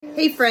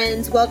Hey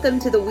friends, welcome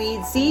to the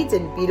Weed, Seeds,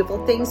 and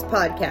Beautiful Things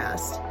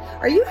podcast.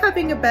 Are you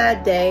having a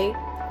bad day?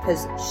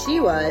 Because she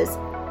was.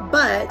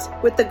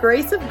 But with the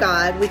grace of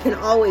God, we can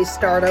always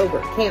start over,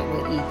 can't we,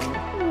 Eden?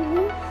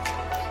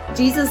 Mm-hmm.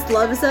 Jesus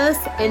loves us,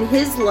 and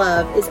His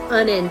love is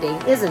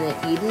unending, isn't it,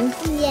 Eden?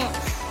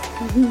 Yes.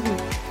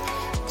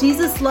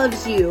 Jesus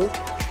loves you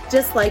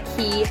just like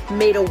He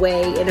made a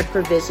way and a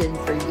provision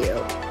for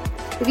you.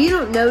 If you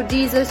don't know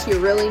Jesus, you're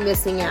really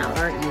missing out,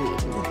 aren't you,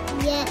 Eden?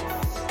 Yes.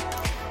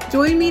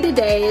 Join me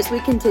today as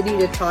we continue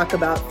to talk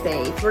about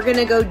faith. We're going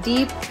to go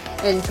deep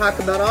and talk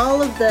about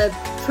all of the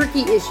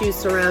tricky issues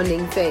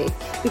surrounding faith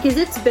because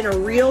it's been a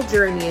real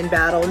journey and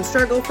battle and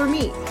struggle for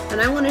me.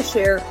 And I want to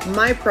share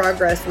my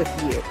progress with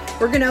you.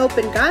 We're going to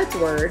open God's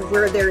Word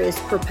where there is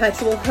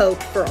perpetual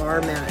hope for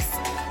our mess.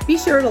 Be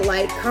sure to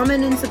like,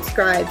 comment, and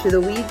subscribe to the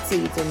Weed,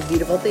 Seeds, and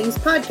Beautiful Things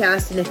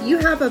podcast. And if you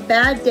have a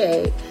bad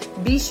day,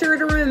 be sure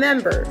to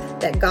remember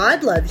that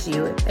God loves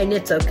you and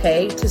it's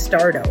okay to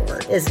start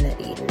over, isn't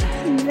it, Eden?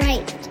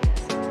 Right.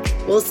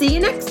 We'll see you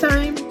next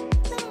time.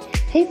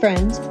 Hey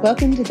friends,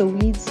 welcome to the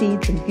Weed,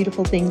 Seeds, and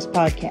Beautiful Things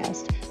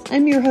podcast.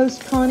 I'm your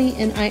host, Connie,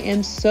 and I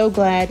am so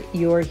glad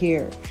you're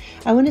here.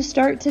 I want to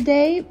start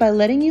today by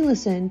letting you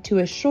listen to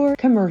a short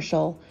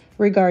commercial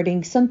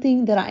regarding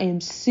something that I am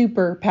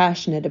super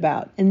passionate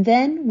about, and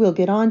then we'll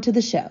get on to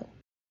the show.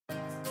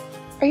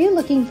 Are you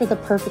looking for the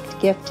perfect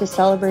gift to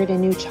celebrate a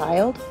new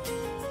child,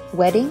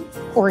 wedding,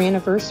 or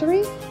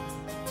anniversary?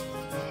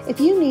 If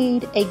you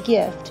need a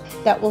gift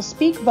that will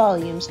speak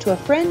volumes to a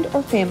friend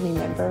or family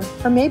member,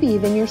 or maybe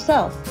even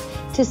yourself,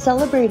 to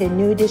celebrate a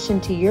new addition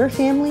to your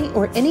family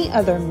or any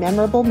other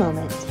memorable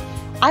moment,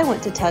 I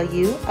want to tell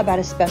you about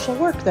a special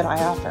work that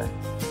I offer.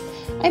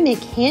 I make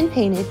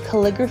hand-painted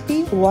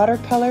calligraphy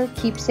watercolor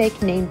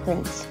keepsake name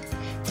prints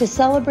to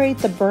celebrate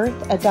the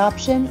birth,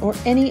 adoption, or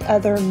any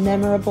other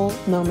memorable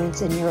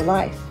moments in your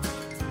life.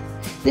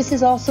 This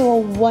is also a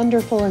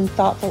wonderful and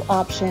thoughtful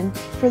option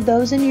for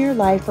those in your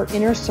life or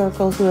inner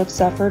circle who have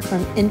suffered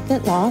from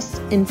infant loss,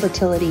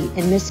 infertility,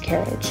 and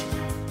miscarriage.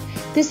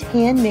 This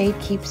handmade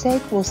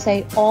keepsake will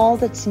say all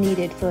that's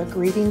needed for a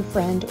grieving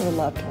friend or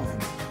loved one,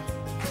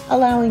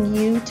 allowing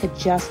you to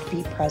just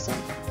be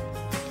present.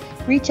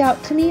 Reach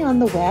out to me on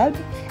the web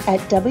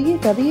at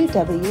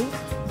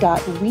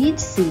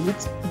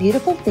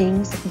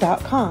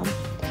www.weedseedsbeautifulthings.com,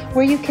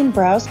 where you can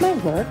browse my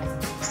work,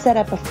 set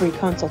up a free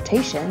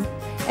consultation,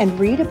 and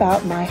read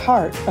about my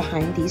heart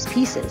behind these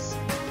pieces.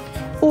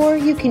 Or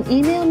you can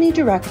email me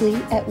directly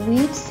at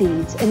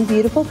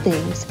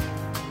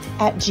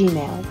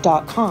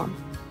weedseedsandbeautifulthings@gmail.com.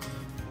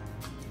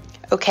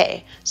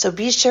 Okay, so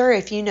be sure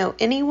if you know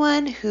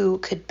anyone who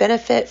could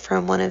benefit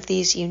from one of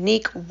these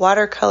unique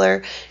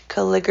watercolor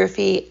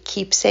calligraphy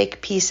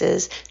keepsake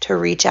pieces to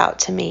reach out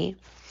to me.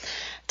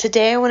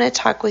 Today I want to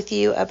talk with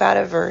you about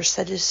a verse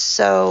that is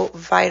so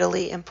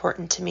vitally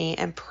important to me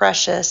and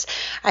precious.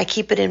 I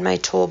keep it in my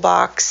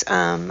toolbox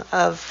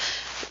of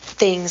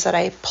things that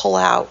I pull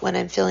out when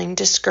I'm feeling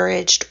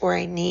discouraged or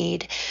I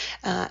need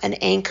an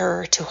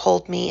anchor to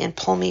hold me and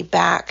pull me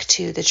back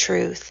to the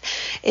truth.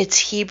 It's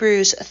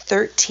Hebrews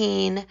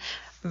 13,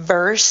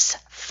 verse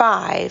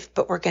 5,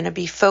 but we're going to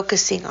be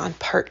focusing on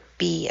part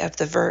B of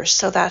the verse.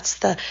 So that's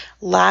the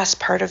last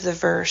part of the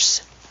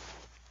verse.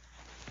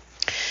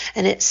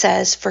 And it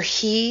says, "For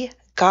He,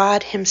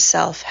 God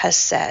Himself, has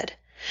said,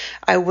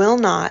 I will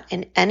not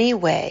in any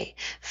way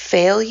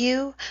fail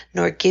you,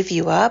 nor give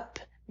you up,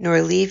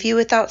 nor leave you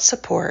without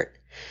support.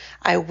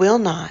 I will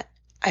not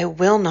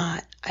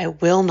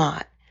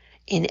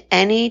in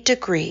any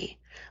degree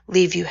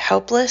leave you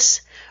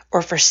helpless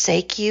or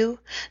forsake you,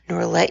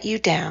 nor let you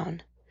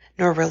down,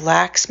 nor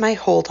relax my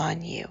hold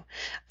on you.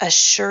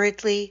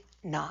 Assuredly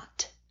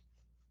not."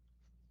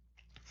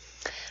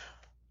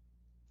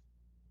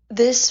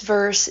 This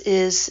verse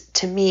is,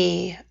 to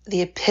me,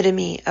 the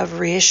epitome of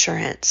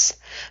reassurance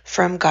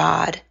from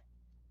God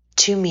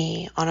to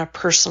me on a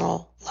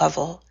personal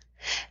level,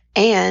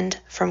 and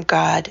from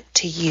God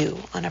to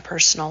you on a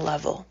personal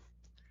level.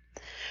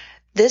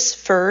 This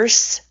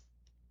verse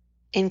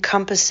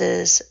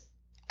encompasses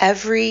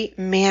every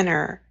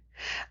manner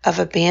of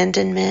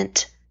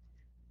abandonment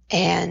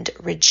and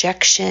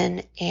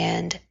rejection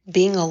and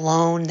being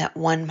alone that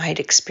one might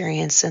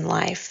experience in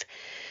life.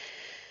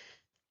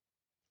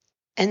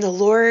 And the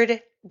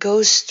Lord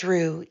goes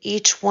through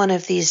each one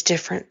of these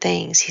different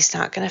things. He's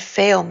not going to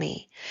fail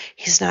me.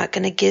 He's not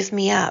going to give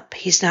me up.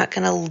 He's not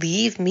going to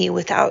leave me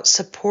without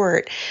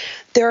support.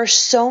 There are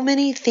so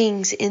many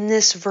things in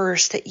this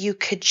verse that you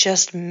could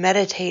just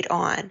meditate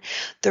on.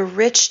 The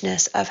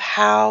richness of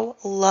how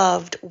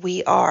loved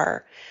we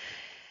are.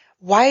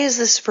 Why is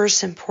this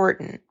verse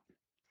important?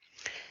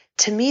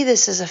 To me,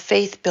 this is a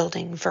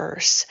faith-building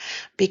verse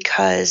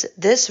because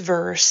this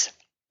verse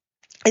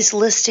is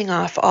listing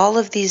off all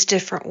of these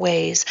different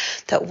ways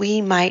that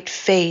we might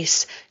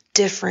face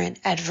different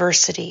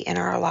adversity in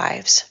our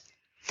lives.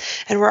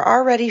 And we're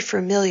already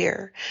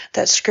familiar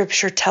that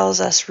Scripture tells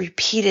us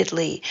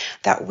repeatedly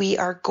that we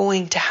are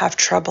going to have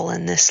trouble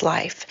in this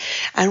life.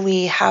 And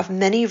we have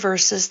many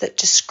verses that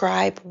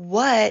describe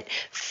what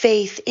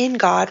faith in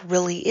God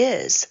really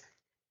is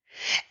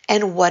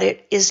and what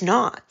it is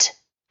not.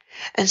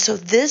 And so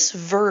this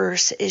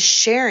verse is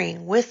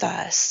sharing with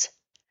us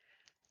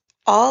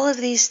all of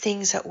these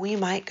things that we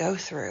might go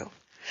through.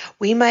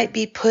 We might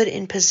be put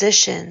in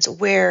positions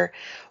where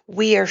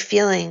we are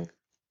feeling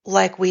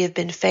like we have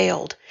been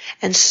failed.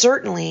 And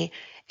certainly,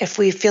 if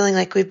we're feeling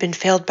like we've been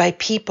failed by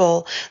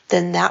people,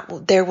 then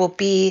there will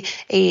be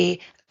a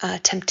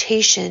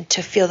temptation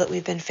to feel that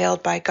we've been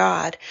failed by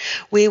God.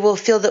 We will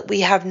feel that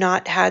we have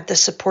not had the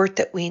support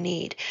that we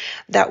need,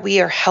 that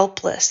we are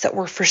helpless, that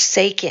we're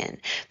forsaken,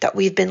 that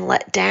we've been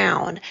let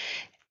down.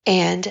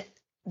 And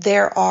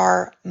there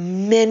are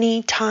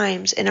many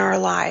times in our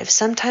lives,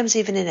 sometimes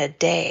even in a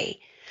day,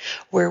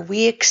 where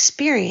we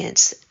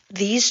experience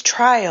these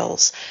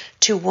trials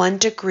to one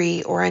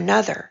degree or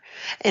another.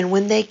 And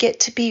when they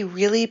get to be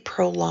really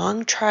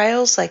prolonged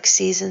trials, like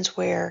seasons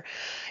where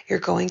you're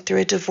going through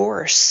a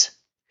divorce,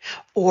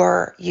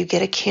 or you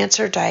get a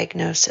cancer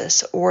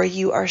diagnosis, or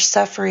you are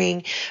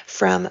suffering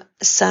from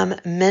some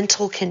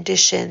mental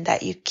condition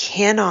that you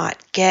cannot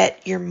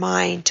get your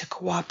mind to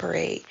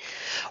cooperate,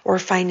 or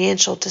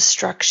financial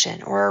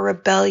destruction, or a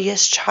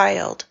rebellious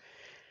child,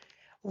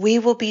 we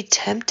will be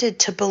tempted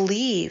to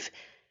believe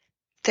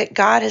that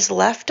God has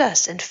left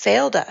us and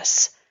failed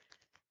us,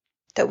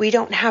 that we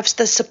don't have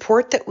the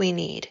support that we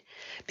need,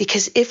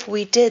 because if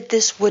we did,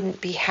 this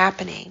wouldn't be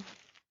happening.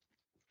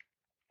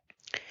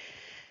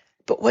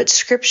 But what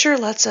Scripture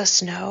lets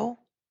us know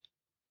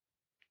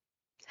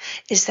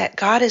is that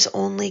God is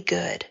only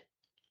good.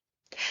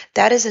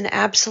 That is an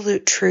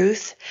absolute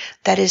truth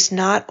that is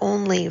not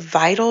only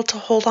vital to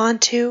hold on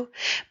to,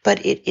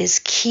 but it is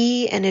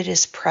key and it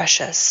is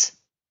precious.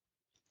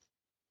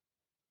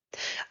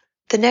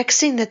 The next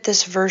thing that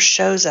this verse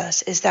shows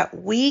us is that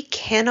we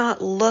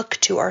cannot look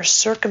to our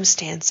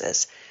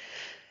circumstances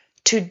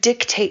to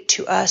dictate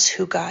to us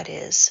who God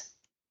is.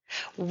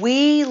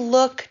 We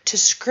look to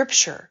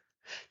Scripture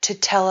to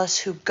tell us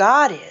who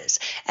God is,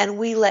 and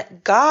we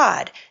let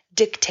God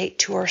dictate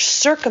to our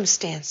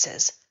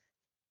circumstances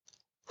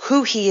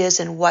who He is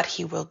and what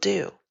He will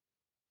do.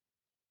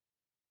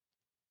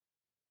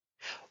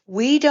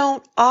 We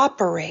don't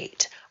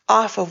operate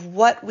off of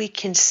what we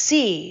can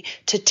see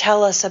to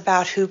tell us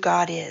about who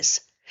God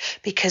is,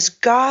 because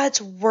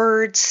God's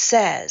Word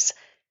says,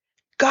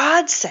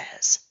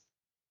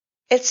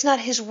 it's not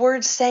His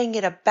Word saying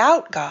it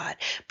about God,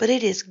 but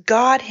it is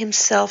God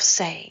Himself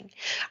saying,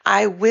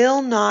 I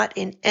will not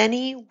in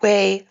any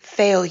way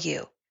fail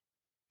you,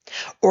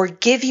 or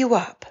give you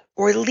up,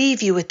 or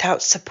leave you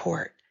without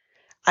support.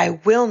 I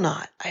will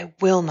not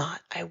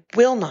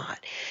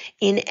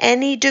in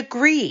any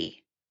degree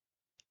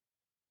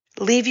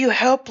leave you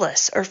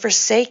helpless or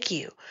forsake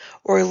you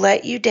or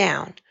let you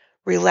down,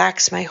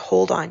 relax my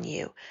hold on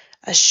you.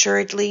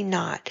 Assuredly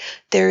not.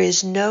 There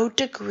is no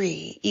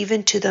degree,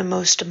 even to the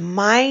most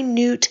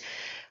minute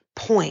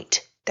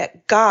point,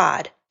 that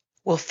God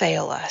will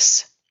fail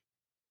us.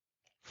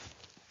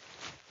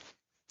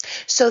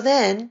 So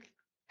then,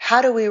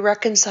 how do we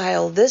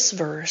reconcile this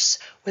verse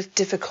with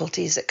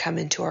difficulties that come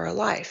into our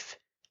life?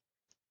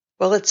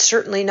 Well, it's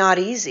certainly not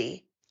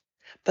easy,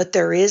 but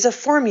there is a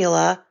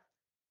formula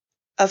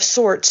of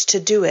sorts to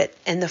do it.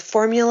 And the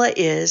formula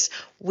is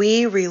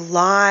we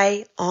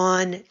rely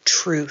on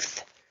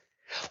truth.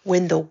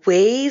 When the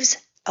waves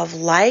of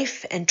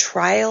life and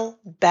trial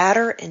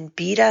batter and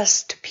beat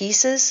us to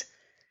pieces,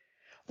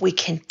 we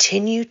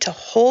continue to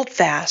hold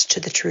fast to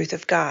the truth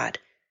of God.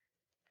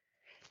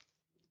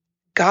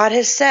 God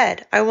has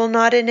said, I will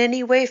not in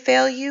any way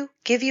fail you,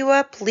 give you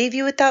up, leave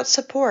you without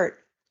support.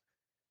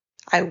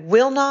 I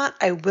will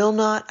not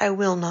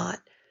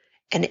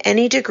in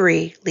any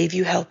degree leave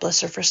you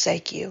helpless or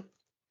forsake you.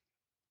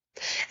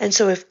 And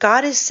so if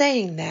God is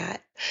saying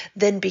that,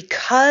 then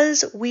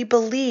because we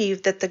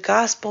believe that the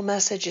gospel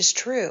message is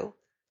true,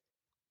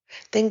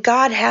 then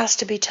God has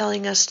to be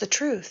telling us the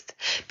truth.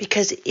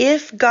 Because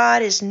if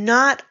God is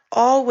not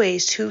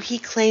always who He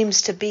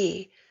claims to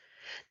be,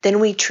 then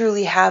we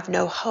truly have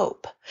no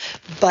hope.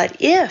 But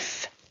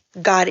if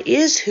God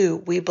is who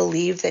we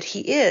believe that He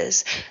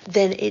is,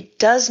 then it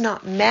does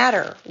not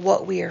matter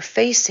what we are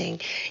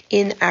facing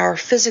in our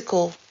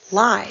physical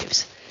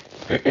lives.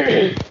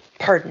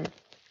 Pardon.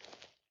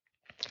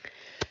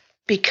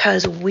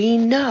 Because we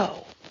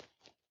know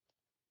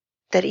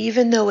that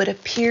even though it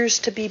appears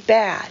to be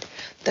bad,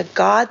 the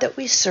God that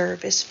we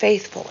serve is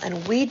faithful,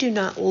 and we do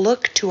not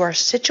look to our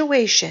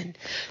situation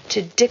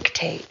to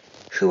dictate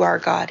who our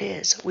God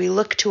is. We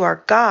look to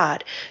our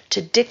God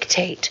to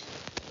dictate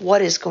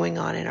what is going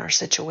on in our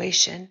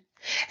situation.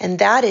 And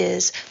that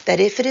is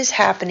that if it is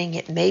happening,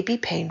 it may be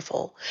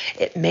painful.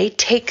 It may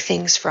take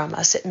things from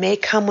us. It may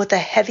come with a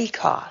heavy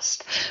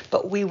cost,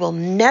 but we will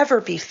never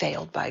be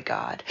failed by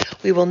God.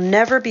 We will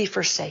never be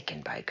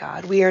forsaken by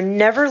God. We are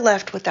never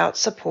left without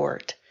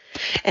support.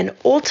 And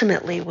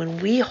ultimately, when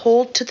we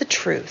hold to the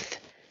truth,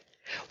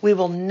 we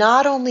will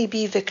not only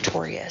be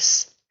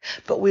victorious,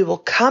 but we will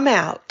come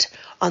out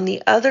on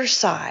the other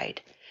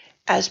side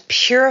as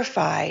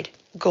purified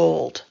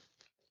gold.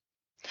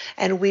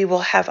 And we will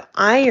have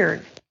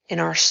iron in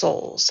our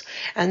souls.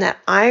 And that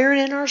iron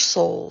in our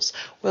souls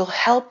will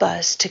help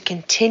us to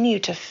continue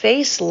to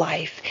face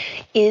life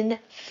in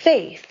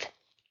faith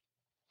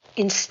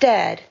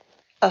instead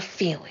of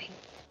feeling.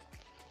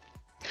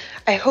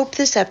 I hope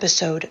this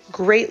episode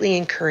greatly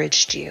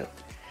encouraged you.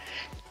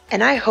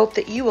 And I hope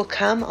that you will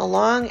come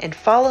along and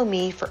follow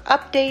me for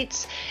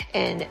updates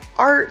and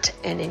art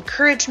and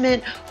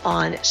encouragement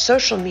on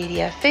social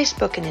media,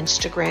 Facebook and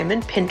Instagram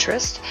and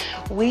Pinterest,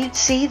 Weed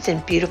Seeds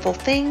and Beautiful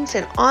Things.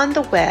 And on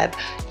the web,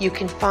 you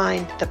can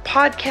find the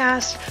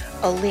podcast,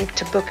 a link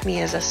to book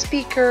me as a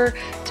speaker,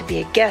 to be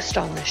a guest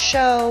on the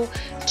show,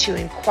 to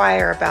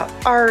inquire about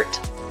art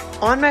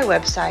on my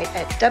website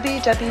at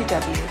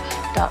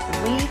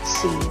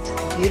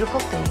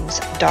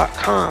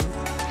www.weedseedsbeautifulthings.com.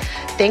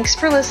 Thanks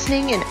for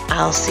listening, and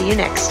I'll see you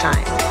next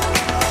time.